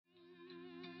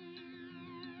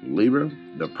Libra,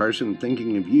 the person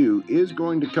thinking of you is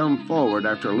going to come forward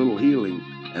after a little healing,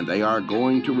 and they are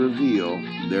going to reveal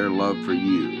their love for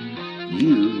you.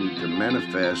 You need to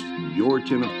manifest your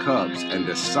Ten of Cups and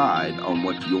decide on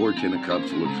what your Ten of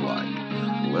Cups looks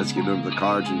like. Let's get into the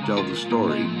cards and tell the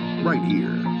story right here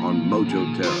on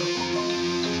Mojo Tarot.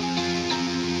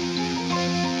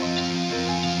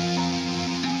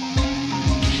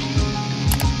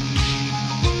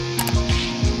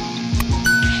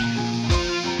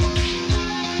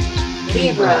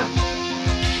 Libra.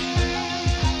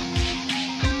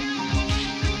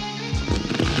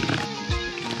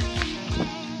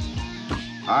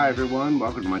 Hi everyone,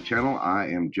 welcome to my channel. I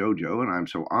am Jojo, and I'm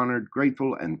so honored,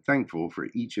 grateful, and thankful for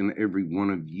each and every one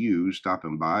of you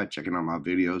stopping by, checking out my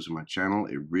videos and my channel.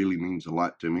 It really means a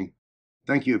lot to me.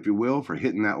 Thank you, if you will, for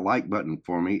hitting that like button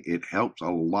for me. It helps a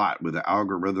lot with the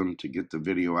algorithm to get the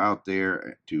video out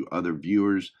there to other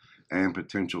viewers and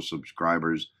potential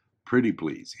subscribers. Pretty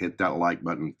please hit that like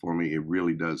button for me. It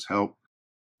really does help.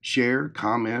 Share,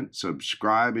 comment,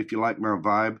 subscribe if you like my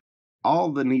vibe.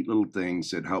 All the neat little things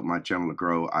that help my channel to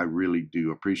grow. I really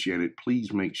do appreciate it.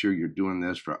 Please make sure you're doing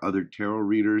this for other tarot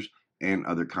readers and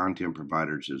other content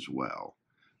providers as well.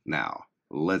 Now,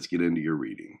 let's get into your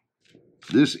reading.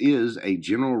 This is a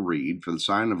general read for the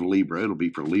sign of Libra. It'll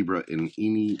be for Libra in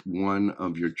any one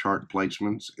of your chart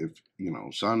placements. If,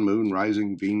 Sun, Moon,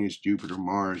 Rising, Venus, Jupiter,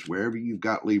 Mars, wherever you've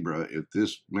got Libra, if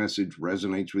this message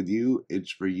resonates with you,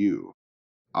 it's for you.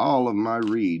 All of my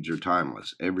reads are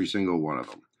timeless, every single one of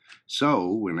them. So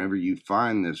whenever you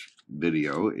find this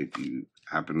video, if you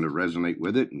happen to resonate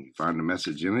with it and you find a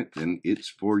message in it, then it's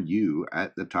for you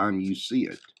at the time you see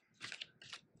it.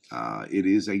 It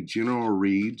is a general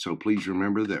read, so please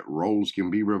remember that roles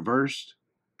can be reversed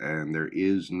and there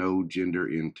is no gender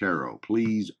in tarot.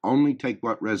 Please only take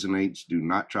what resonates. Do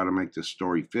not try to make this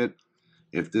story fit.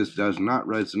 If this does not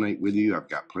resonate with you, I've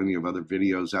got plenty of other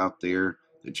videos out there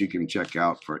that you can check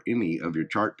out for any of your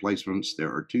chart placements.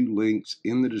 There are 2 links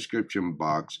in the description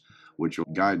box which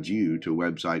will guide you to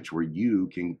websites where you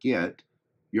can get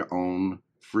your own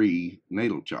free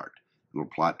natal chart. It'll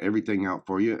plot everything out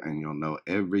for you, and you'll know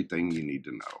everything you need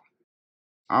to know.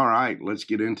 All right, let's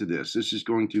get into this. This is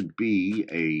going to be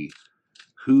a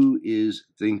who is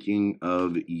thinking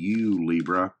of you,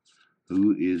 Libra?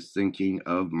 Who is thinking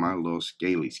of my little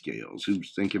scaly scales?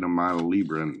 Who's thinking of my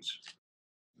Librans?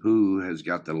 Who has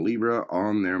got the Libra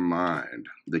on their mind?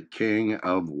 The King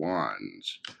of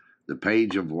Wands, the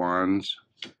Page of Wands,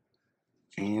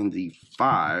 and the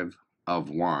 5 of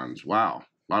Wands. Wow.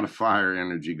 A lot of fire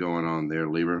energy going on there,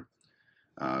 Libra.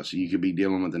 So you could be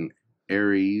dealing with an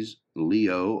Aries,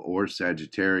 Leo, or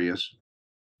Sagittarius.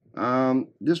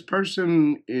 This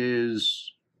person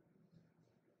is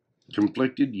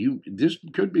conflicted. This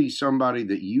could be somebody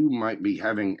that you might be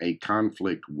having a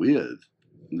conflict with.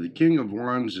 The King of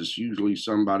Wands is usually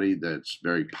somebody that's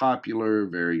very popular,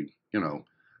 very,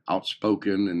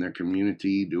 outspoken in their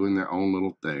community, doing their own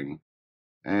little thing.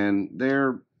 And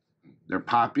they're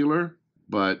popular,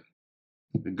 but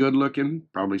good looking,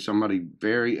 probably somebody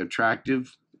very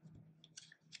attractive.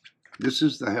 This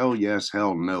is the hell yes,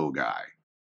 hell no guy.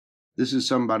 This is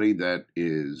somebody that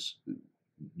is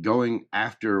going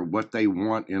after what they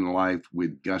want in life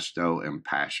with gusto and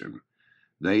passion.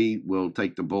 They will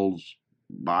take the bulls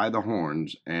by the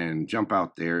horns and jump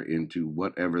out there into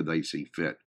whatever they see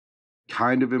fit.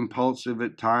 Kind of impulsive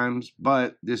at times,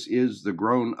 but this is the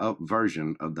grown-up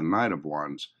version of the Knight of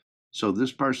Wands. So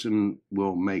this person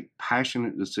will make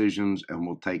passionate decisions and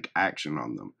will take action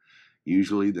on them.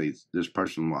 Usually this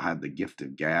person will have the gift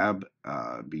of gab,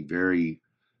 be very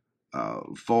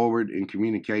forward in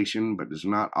communication, but does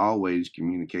not always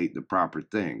communicate the proper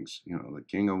things. The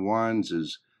King of Wands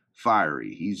is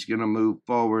fiery. He's going to move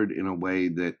forward in a way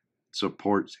that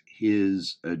supports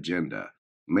his agenda.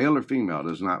 Male or female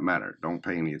does not matter. Don't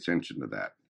pay any attention to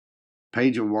that.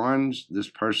 Page of Wands, this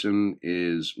person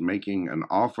is making an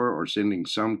offer or sending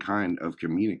some kind of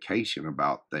communication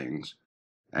about things.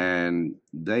 And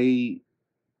they're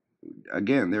a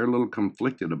little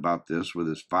conflicted about this with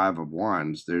this 5 of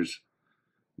Wands.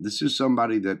 This is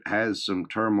somebody that has some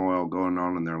turmoil going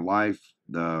on in their life.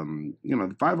 The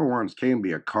 5 of Wands can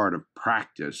be a card of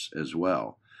practice as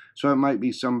well. So it might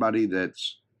be somebody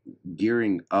that's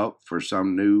gearing up for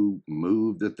some new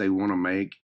move that they want to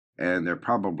make, and they're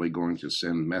probably going to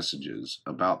send messages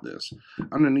about this.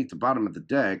 Underneath the bottom of the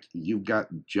deck, you've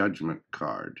got Judgment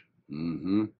card.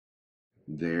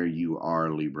 There you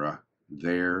are, Libra.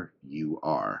 There you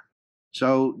are.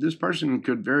 So this person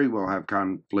could very well have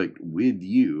conflict with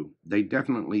you. They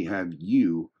definitely have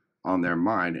you on their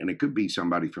mind, and it could be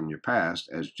somebody from your past,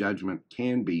 as Judgment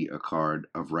can be a card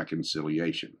of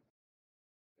reconciliation.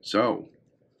 So,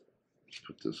 let's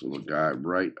put this little guy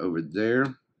right over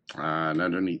there. And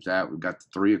underneath that, we've got the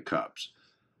Three of Cups.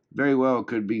 Very well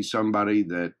could be somebody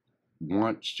that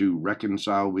wants to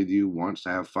reconcile with you, wants to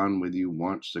have fun with you,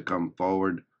 wants to come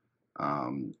forward.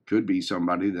 Could be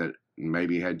somebody that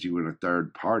maybe had you in a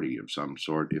third party of some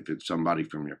sort, if it's somebody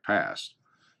from your past.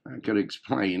 That could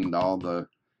explain all the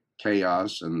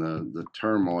chaos and the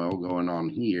turmoil going on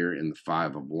here in the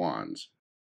Five of Wands.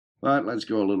 But let's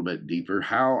go a little bit deeper.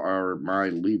 How are my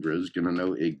Libras going to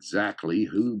know exactly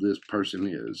who this person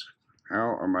is?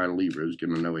 How are my Libras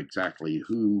going to know exactly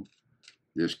who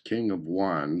this King of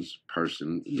Wands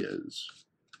person is?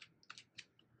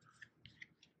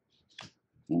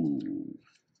 Ooh,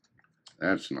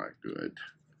 that's not good.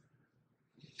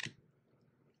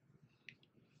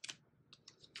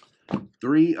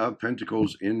 Three of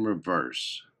Pentacles in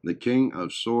reverse, the King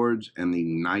of Swords and the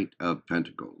Knight of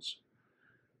Pentacles.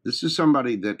 This is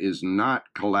somebody that is not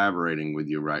collaborating with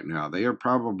you right now. They are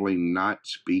probably not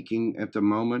speaking at the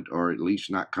moment, or at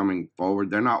least not coming forward.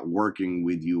 They're not working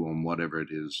with you on whatever it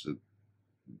is that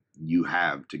you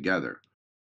have together.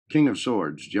 King of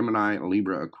Swords, Gemini,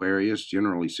 Libra, Aquarius,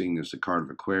 generally seen as the card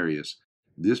of Aquarius.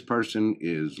 This person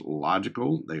is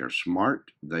logical. They are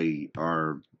smart. They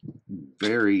are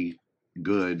very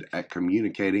good at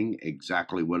communicating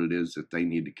exactly what it is that they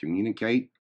need to communicate.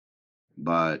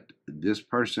 But this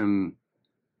person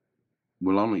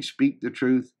will only speak the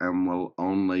truth and will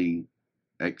only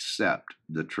accept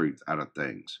the truth out of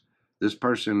things. This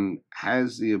person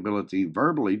has the ability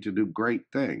verbally to do great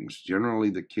things.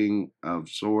 Generally, the King of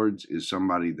Swords is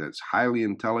somebody that's highly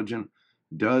intelligent,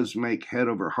 does make head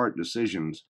over heart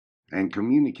decisions, and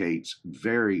communicates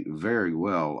very, very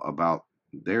well about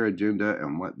their agenda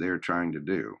and what they're trying to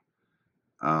do.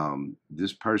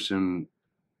 This person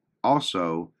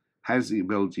also has the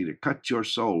ability to cut your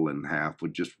soul in half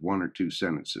with just one or two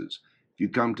sentences. If you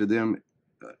come to them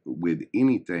with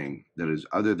anything that is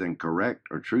other than correct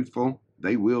or truthful,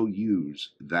 they will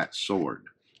use that sword.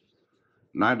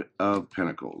 Knight of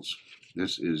Pentacles.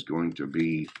 This is going to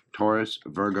be Taurus,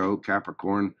 Virgo,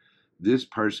 Capricorn. This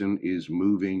person is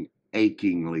moving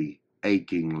achingly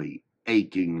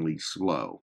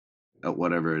slow at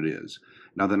whatever it is.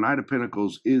 Now, the Knight of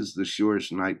Pentacles is the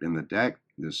surest knight in the deck.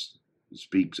 This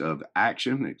speaks of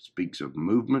action. It speaks of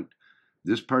movement.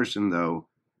 This person, though,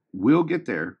 will get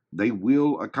there. They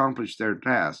will accomplish their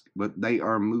task, but they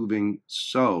are moving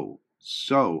so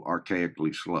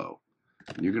archaically slow.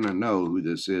 You're going to know who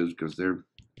this is because they're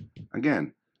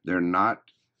not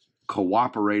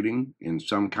cooperating in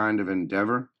some kind of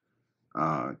endeavor.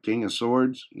 King of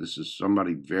Swords, this is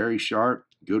somebody very sharp,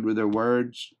 good with their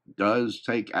words, does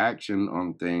take action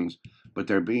on things, but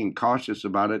they're being cautious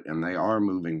about it and they are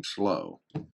moving slow.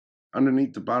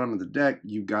 Underneath the bottom of the deck,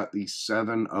 you've got the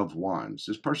Seven of Wands.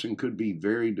 This person could be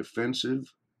very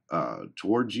defensive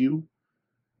towards you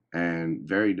and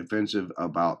very defensive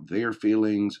about their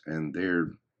feelings and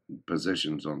their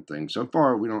positions on things. So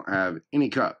far, we don't have any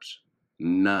cups.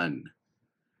 None.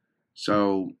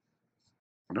 So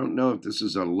I don't know if this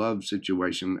is a love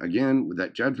situation. Again, with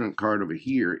that Judgment card over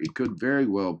here, it could very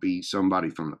well be somebody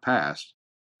from the past,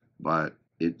 but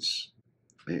this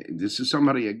is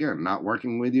somebody, again, not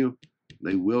working with you.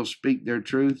 They will speak their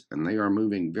truth, and they are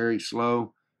moving very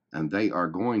slow, and they are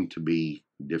going to be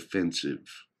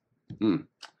defensive.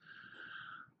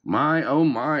 My, oh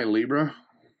my, Libra,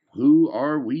 who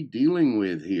are we dealing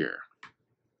with here?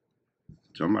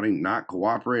 Somebody not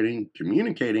cooperating,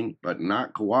 communicating, but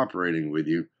not cooperating with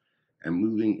you, and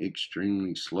moving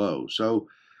extremely slow. So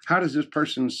how does this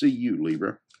person see you,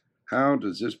 Libra? How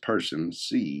does this person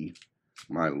see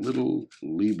my little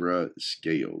Libra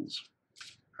scales?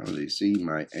 How do they see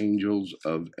my angels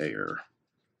of air?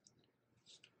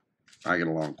 I get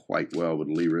along quite well with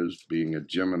Libras, being a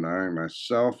Gemini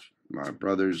myself, my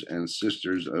brothers and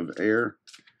sisters of air.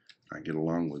 I get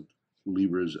along with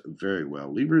Libras very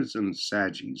well. Libras and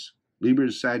Saggies.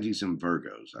 Libras, Saggies, and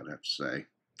Virgos, I'd have to say.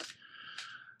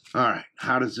 All right,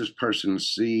 how does this person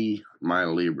see my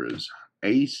Libras?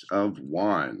 Ace of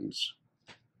Wands,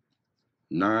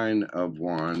 Nine of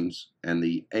Wands, and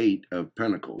the Eight of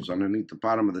Pentacles. Underneath the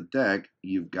bottom of the deck,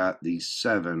 you've got the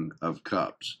Seven of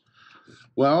Cups.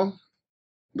 Well,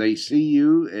 they see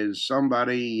you as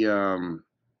somebody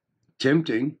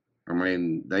tempting. I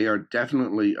mean, they are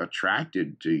definitely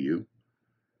attracted to you.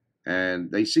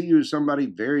 And they see you as somebody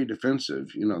very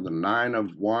defensive. You know, the Nine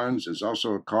of Wands is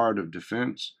also a card of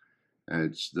defense.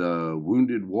 It's the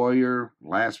wounded warrior,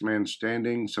 last man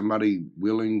standing, somebody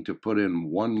willing to put in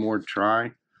one more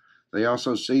try. They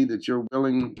also see that you're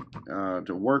willing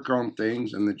to work on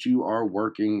things and that you are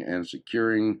working and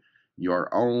securing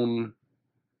your own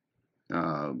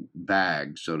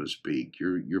bag, so to speak.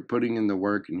 You're putting in the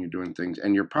work and you're doing things,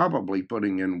 and you're probably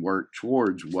putting in work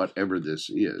towards whatever this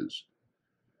is.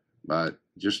 But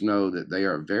just know that they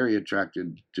are very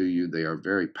attracted to you. They are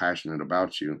very passionate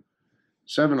about you.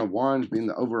 Seven of Wands being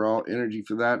the overall energy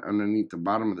for that. Underneath the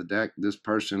bottom of the deck, this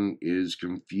person is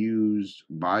confused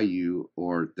by you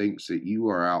or thinks that you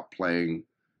are out playing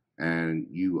and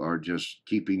you are just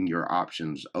keeping your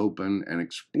options open and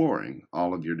exploring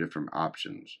all of your different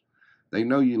options. They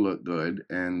know you look good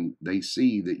and they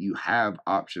see that you have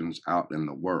options out in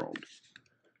the world.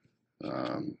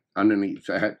 Underneath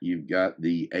that, you've got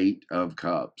the Eight of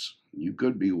Cups. You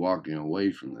could be walking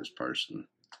away from this person.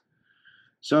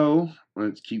 So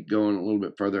let's keep going a little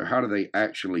bit further. How do they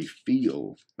actually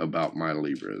feel about my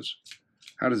Libras?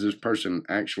 How does this person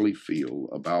actually feel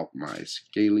about my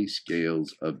scaly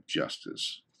scales of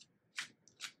justice?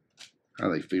 How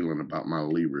are they feeling about my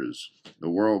Libras? The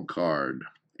World card,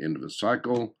 end of a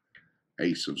cycle,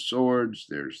 Ace of Swords,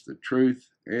 there's the Truth,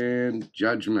 and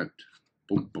Judgment.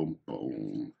 Boom, boom,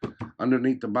 boom.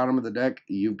 Underneath the bottom of the deck,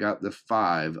 you've got the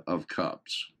Five of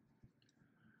Cups.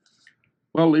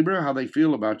 Well, Libra, how they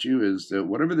feel about you is that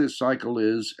whatever this cycle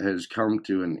is has come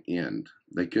to an end.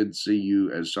 They could see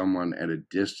you as someone at a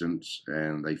distance,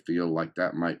 and they feel like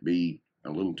that might be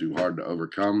a little too hard to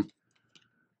overcome.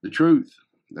 The Truth.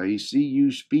 They see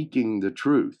you speaking the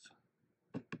truth.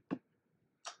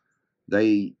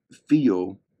 They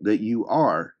feel that you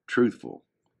are truthful,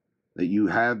 that you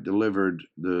have delivered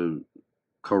the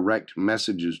correct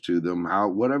messages to them,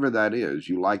 whatever that is.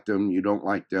 You like them, you don't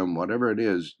like them, whatever it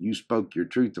is, you spoke your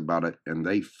truth about it, and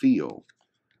they feel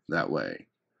that way.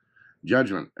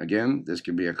 Judgment. Again, this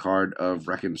can be a card of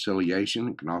reconciliation.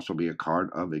 It can also be a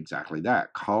card of exactly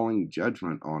that, calling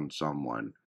judgment on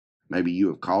someone. Maybe you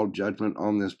have called judgment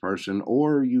on this person,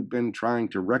 or you've been trying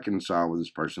to reconcile with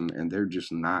this person, and they're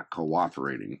just not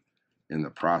cooperating in the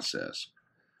process.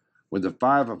 With the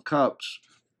Five of Cups,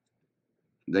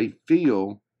 they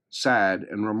feel sad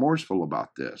and remorseful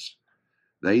about this.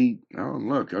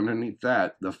 Look, underneath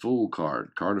that, the Fool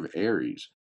card of Aries.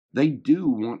 They do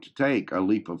want to take a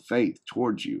leap of faith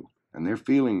towards you, and they're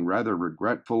feeling rather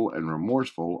regretful and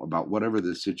remorseful about whatever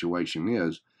this situation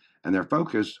is, and they're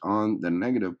focused on the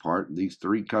negative part, these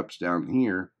three cups down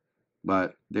here,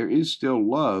 but there is still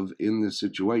love in this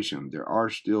situation. There are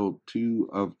still Two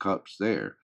of Cups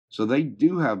there. So they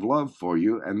do have love for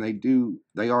you, and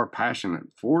they are passionate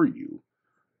for you,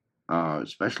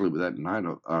 especially with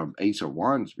that Ace of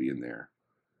Wands being there.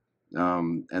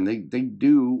 And they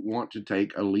do want to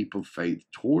take a leap of faith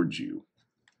towards you.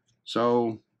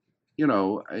 So,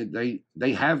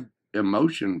 they have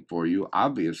emotion for you,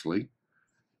 obviously,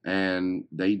 and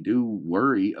they do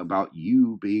worry about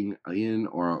you being in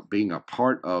or being a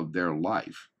part of their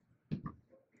life.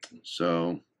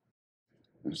 So,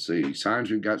 let's see, signs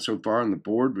we've got so far on the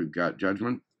board. We've got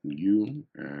Judgment, you,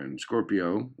 and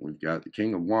Scorpio. We've got the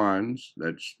King of Wands.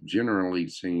 That's generally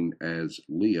seen as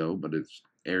Leo, but it's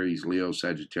Aries, Leo,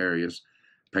 Sagittarius.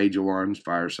 Page of Wands,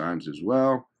 fire signs as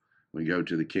well. We go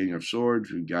to the King of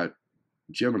Swords. We've got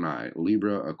Gemini,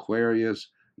 Libra, Aquarius.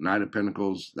 Knight of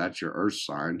Pentacles, that's your earth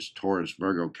signs. Taurus,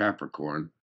 Virgo, Capricorn.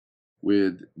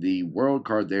 With the World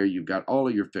card there, you've got all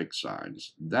of your fixed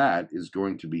signs. That is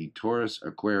going to be Taurus,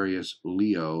 Aquarius,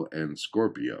 Leo, and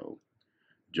Scorpio.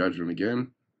 Judgment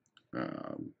again.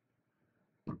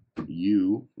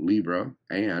 You, Libra,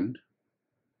 and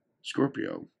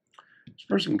Scorpio. This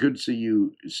person could see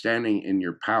you standing in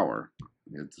your power.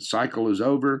 If the cycle is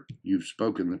over, you've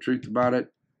spoken the truth about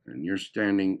it, and you're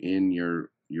standing in your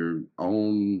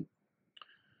own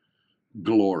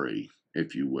glory,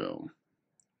 if you will.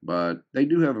 But they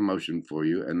do have emotion for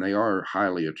you, and they are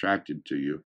highly attracted to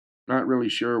you. Not really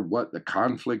sure what the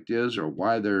conflict is or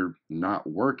why they're not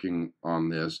working on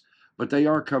this, but they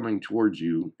are coming towards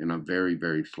you in a very,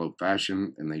 very slow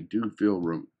fashion, and they do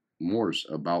feel remorse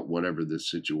about whatever this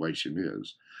situation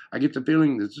is. I get the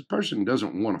feeling that this person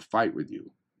doesn't want to fight with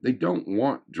you. They don't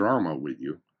want drama with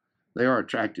you. They are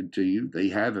attracted to you. They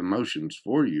have emotions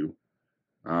for you.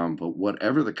 But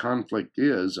whatever the conflict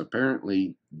is,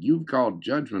 apparently you've called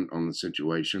judgment on the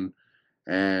situation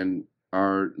and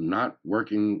are not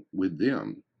working with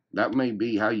them. That may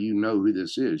be how you know who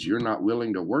this is. You're not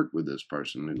willing to work with this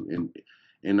person.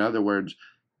 In other words,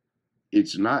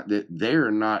 it's not that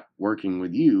they're not working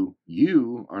with you.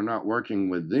 You are not working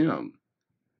with them.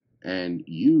 And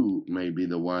you may be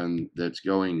the one that's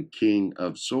going King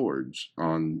of Swords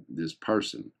on this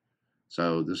person.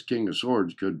 So this King of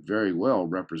Swords could very well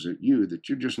represent you, that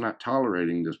you're just not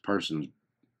tolerating this person's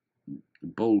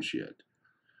bullshit.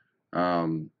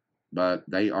 But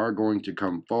they are going to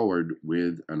come forward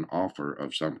with an offer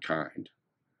of some kind.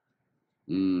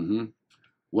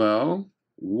 Well,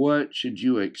 what should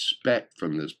you expect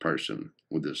from this person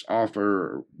with this offer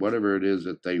or whatever it is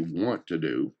that they want to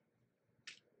do?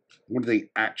 What are they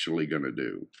actually going to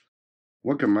do?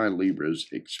 What can my Libras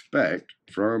expect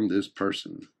from this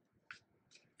person,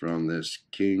 from this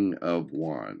King of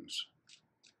Wands?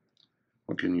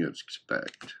 What can you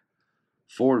expect?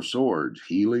 Four of Swords,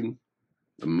 healing.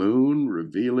 The Moon,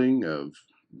 revealing of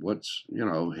what's,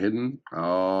 hidden.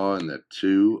 Oh, and the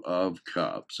Two of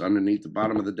Cups. Underneath the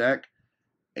bottom of the deck,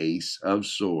 Ace of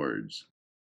Swords.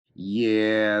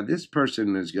 Yeah, this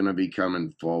person is going to be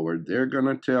coming forward. They're going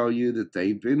to tell you that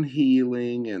they've been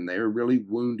healing and they're really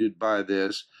wounded by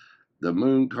this. The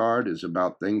Moon card is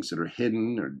about things that are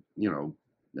hidden or,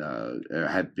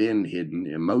 have been hidden,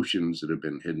 emotions that have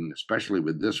been hidden, especially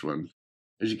with this one.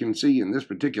 As you can see in this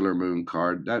particular Moon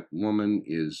card, that woman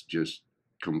is just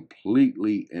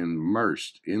completely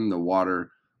immersed in the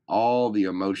water, all the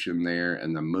emotion there,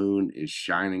 and the moon is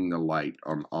shining the light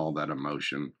on all that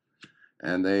emotion.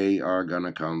 And they are going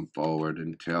to come forward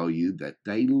and tell you that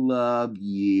they love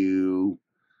you.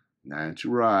 That's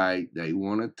right. They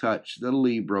want to touch the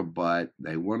Libra butt.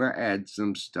 They want to add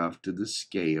some stuff to the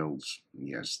scales.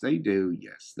 Yes, they do.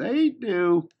 Yes, they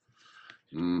do.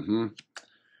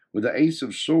 With the Ace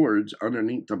of Swords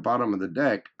underneath the bottom of the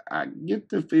deck, I get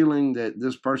the feeling that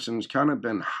this person's kind of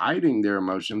been hiding their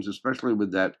emotions, especially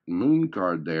with that Moon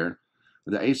card there.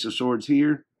 With the Ace of Swords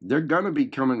here, they're going to be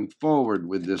coming forward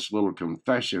with this little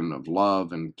confession of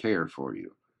love and care for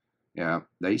you. Yeah,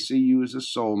 they see you as a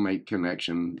soulmate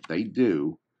connection. They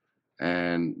do.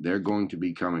 And they're going to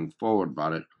be coming forward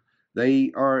about it.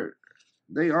 They are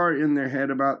in their head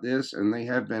about this, and they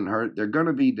have been hurt. They're going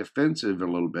to be defensive a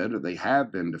little bit, or they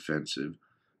have been defensive.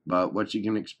 But what you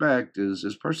can expect is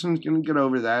this person's going to get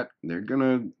over that. They're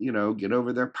going to, get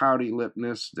over their pouty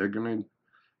lipness. They're going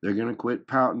to quit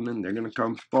pouting, and they're going to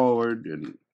come forward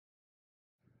and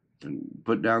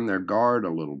put down their guard a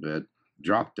little bit,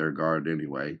 drop their guard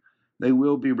anyway. They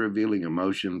will be revealing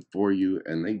emotion for you,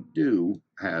 and they do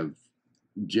have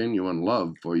genuine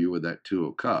love for you with that Two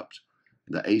of Cups.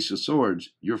 The Ace of Swords,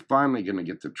 you're finally going to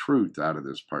get the truth out of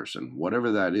this person,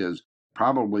 whatever that is,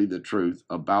 probably the truth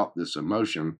about this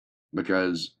emotion,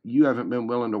 because you haven't been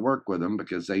willing to work with them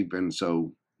because they've been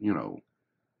so,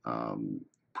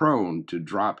 prone to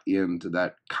drop into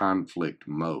that conflict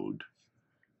mode,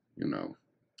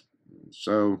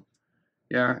 So,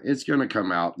 yeah, it's going to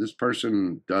come out. This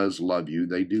person does love you.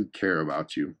 They do care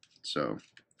about you. So,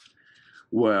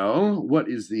 well, what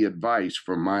is the advice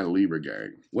for my Libra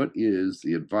gang? What is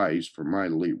the advice for my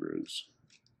Libras?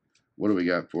 What do we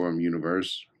got for them,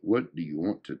 universe? What do you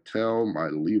want to tell my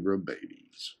Libra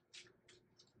babies?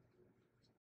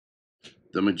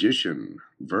 The Magician,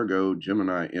 Virgo,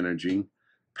 Gemini energy,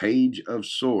 Page of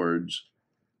Swords,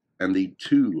 and the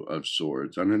Two of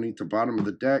Swords. Underneath the bottom of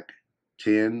the deck,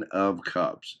 10 of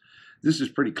Cups. This is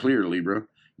pretty clear, Libra.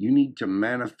 You need to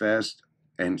manifest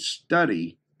and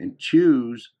study and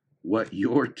choose what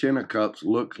your 10 of Cups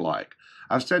looks like.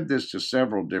 I've said this to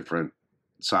several different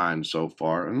signs so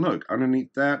far. And look,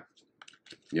 underneath that,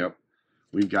 yep,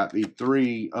 we've got the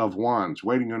Three of Wands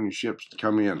waiting on your ships to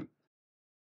come in.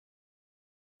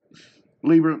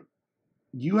 Libra,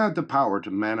 you have the power to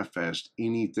manifest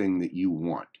anything that you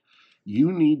want.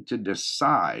 You need to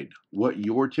decide what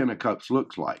your 10 of Cups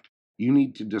looks like. You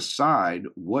need to decide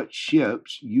what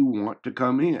ships you want to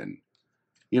come in.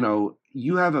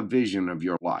 You have a vision of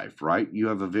your life, right? You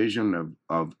have a vision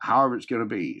of however it's going to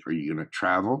be. Are you going to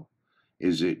travel?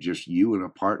 Is it just you and a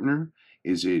partner?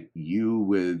 Is it you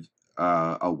with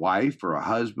a wife or a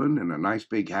husband and a nice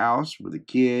big house with a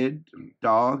kid and a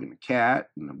dog and a cat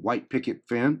and a white picket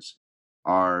fence?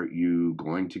 Are you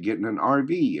going to get in an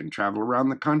RV and travel around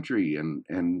the country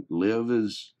and live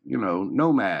as,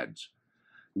 nomads?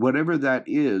 Whatever that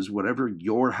is, whatever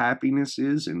your happiness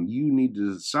is, and you need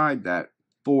to decide that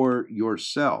for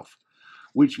yourself,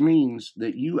 which means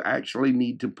that you actually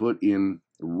need to put in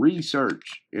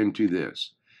research into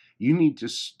this. You need to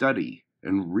study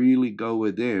and really go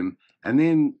within, and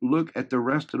then look at the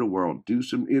rest of the world. Do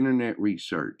some internet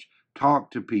research.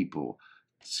 Talk to people.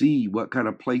 See what kind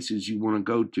of places you want to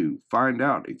go to. Find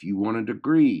out if you want a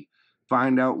degree.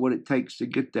 Find out what it takes to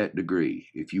get that degree.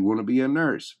 If you want to be a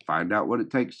nurse, find out what it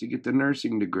takes to get the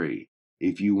nursing degree.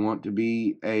 If you want to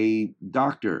be a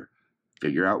doctor,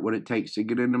 figure out what it takes to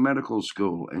get into medical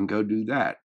school and go do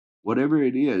that. Whatever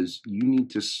it is, you need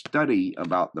to study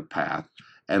about the path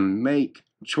and make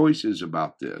choices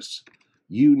about this.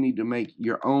 You need to make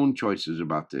your own choices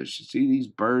about this. You see these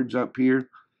birds up here?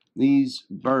 These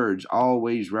birds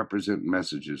always represent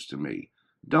messages to me.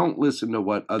 Don't listen to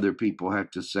what other people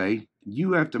have to say.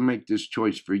 You have to make this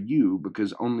choice for you,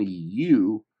 because only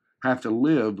you have to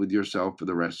live with yourself for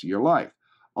the rest of your life.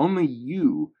 Only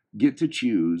you get to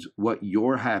choose what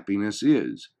your happiness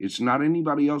is. It's not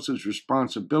anybody else's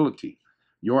responsibility.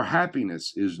 Your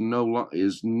happiness is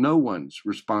no one's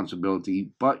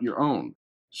responsibility but your own.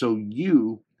 So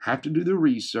you have to do the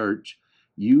research.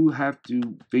 You have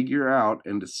to figure out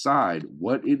and decide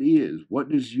what it is. What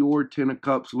does your 10 of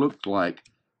Cups look like?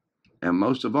 And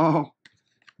most of all,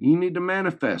 you need to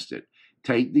manifest it.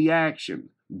 Take the action.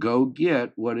 Go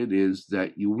get what it is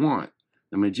that you want.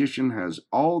 The magician has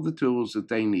all the tools that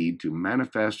they need to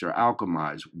manifest or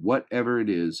alchemize whatever it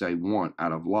is they want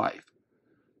out of life.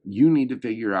 You need to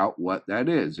figure out what that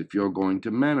is if you're going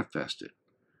to manifest it.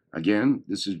 Again,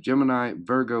 this is Gemini,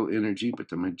 Virgo energy, but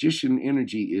the magician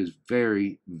energy is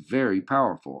very, very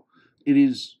powerful. It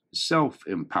is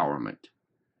self-empowerment.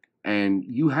 And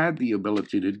you have the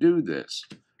ability to do this.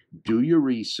 Do your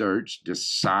research,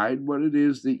 decide what it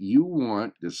is that you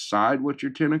want, decide what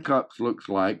your 10 of Cups looks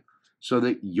like, so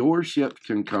that your ship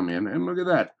can come in, and look at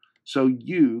that, so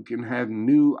you can have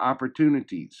new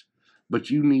opportunities.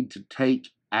 But you need to take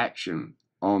action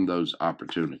on those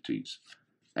opportunities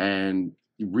and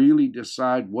really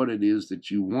decide what it is that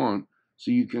you want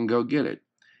so you can go get it.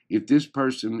 If this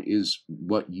person is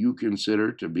what you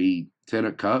consider to be 10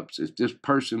 of Cups, if this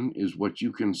person is what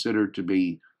you consider to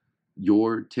be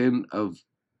your 10 of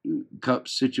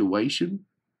Cups situation,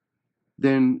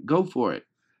 then go for it.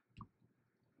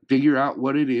 Figure out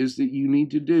what it is that you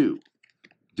need to do.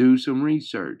 Do some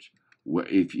research.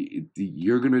 If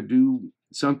you're going to do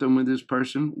something with this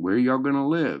person, where y'all going to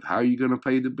live? How are you going to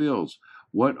pay the bills?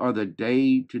 What are the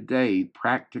day-to-day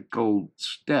practical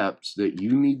steps that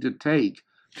you need to take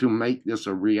to make this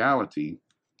a reality?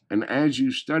 And as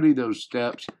you study those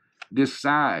steps,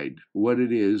 decide what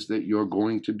it is that you're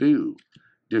going to do.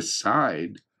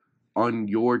 Decide on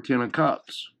your 10 of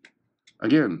Cups.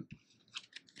 Again,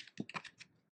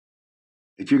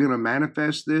 if you're going to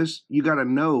manifest this, you got to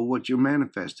know what you're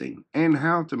manifesting and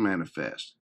how to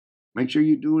manifest. Make sure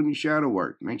you're doing your shadow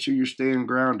work. Make sure you're staying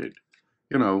grounded.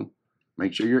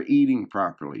 Make sure you're eating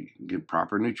properly. Get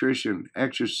proper nutrition,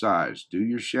 exercise, do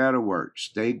your shadow work,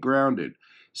 stay grounded,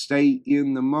 stay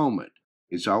in the moment.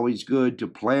 It's always good to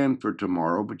plan for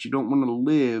tomorrow, but you don't want to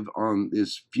live on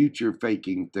this future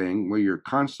faking thing where you're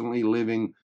constantly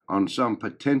living on some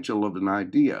potential of an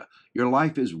idea. Your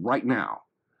life is right now.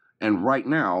 And right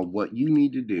now, what you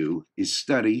need to do is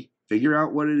study, figure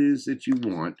out what it is that you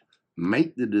want,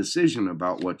 make the decision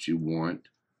about what you want,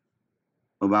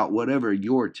 about whatever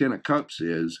your 10 of Cups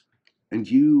is, and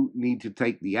you need to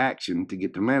take the action to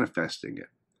get to manifesting it.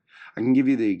 I can give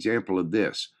you the example of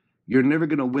this. You're never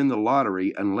going to win the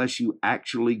lottery unless you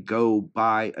actually go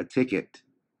buy a ticket.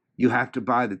 You have to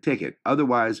buy the ticket.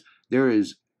 Otherwise, there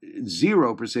is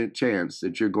 0% chance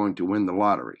that you're going to win the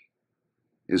lottery.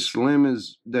 As slim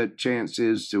as that chance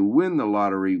is to win the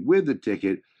lottery with a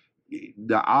ticket,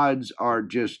 the odds are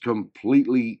just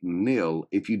completely nil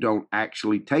if you don't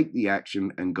actually take the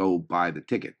action and go buy the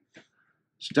ticket.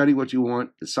 Study what you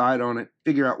want, decide on it,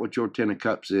 figure out what your 10 of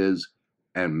Cups is,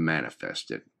 and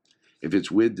manifest it. If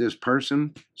it's with this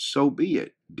person, so be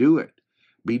it. Do it.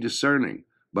 Be discerning.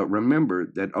 But remember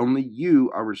that only you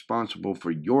are responsible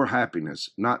for your happiness,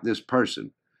 not this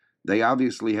person. They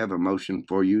obviously have emotion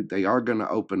for you. They are going to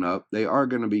open up. They are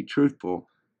going to be truthful.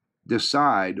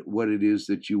 Decide what it is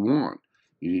that you want.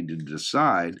 You need to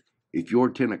decide if your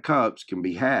 10 of Cups can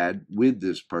be had with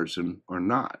this person or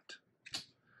not.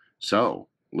 So,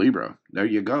 Libra, there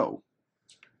you go.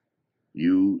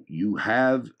 You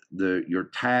have your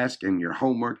task and your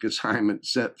homework assignment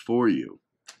set for you.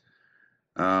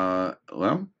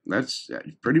 Well, that's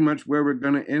pretty much where we're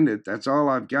going to end it. That's all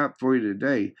I've got for you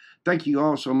today. Thank you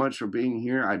all so much for being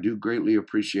here. I do greatly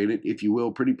appreciate it. If you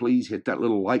will, pretty please hit that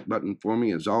little like button for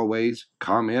me. As always,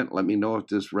 comment. Let me know if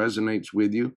this resonates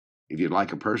with you. If you'd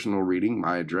like a personal reading,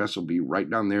 my address will be right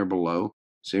down there below.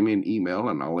 Send me an email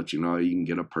and I'll let you know you can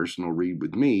get a personal read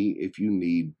with me if you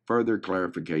need further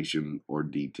clarification or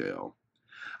detail.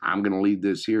 I'm going to leave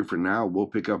this here for now. We'll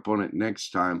pick up on it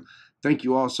next time. Thank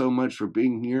you all so much for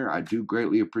being here. I do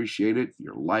greatly appreciate it.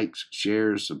 Your likes,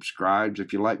 shares, subscribes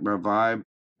if you like my vibe,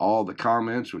 all the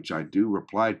comments, which I do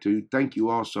reply to. Thank you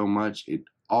all so much. It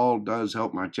all does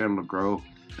help my channel to grow,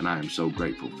 and I am so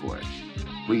grateful for it.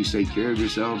 Please take care of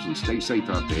yourselves and stay safe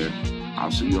out there.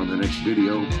 I'll see you on the next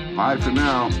video. Bye for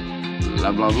now.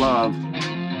 Love, love, love.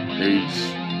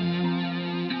 Peace.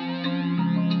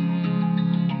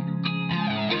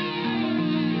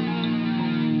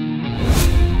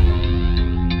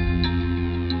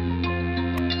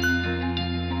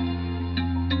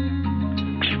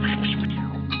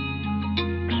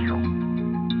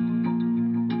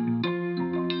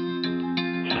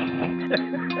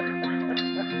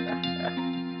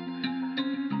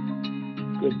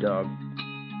 Good dog.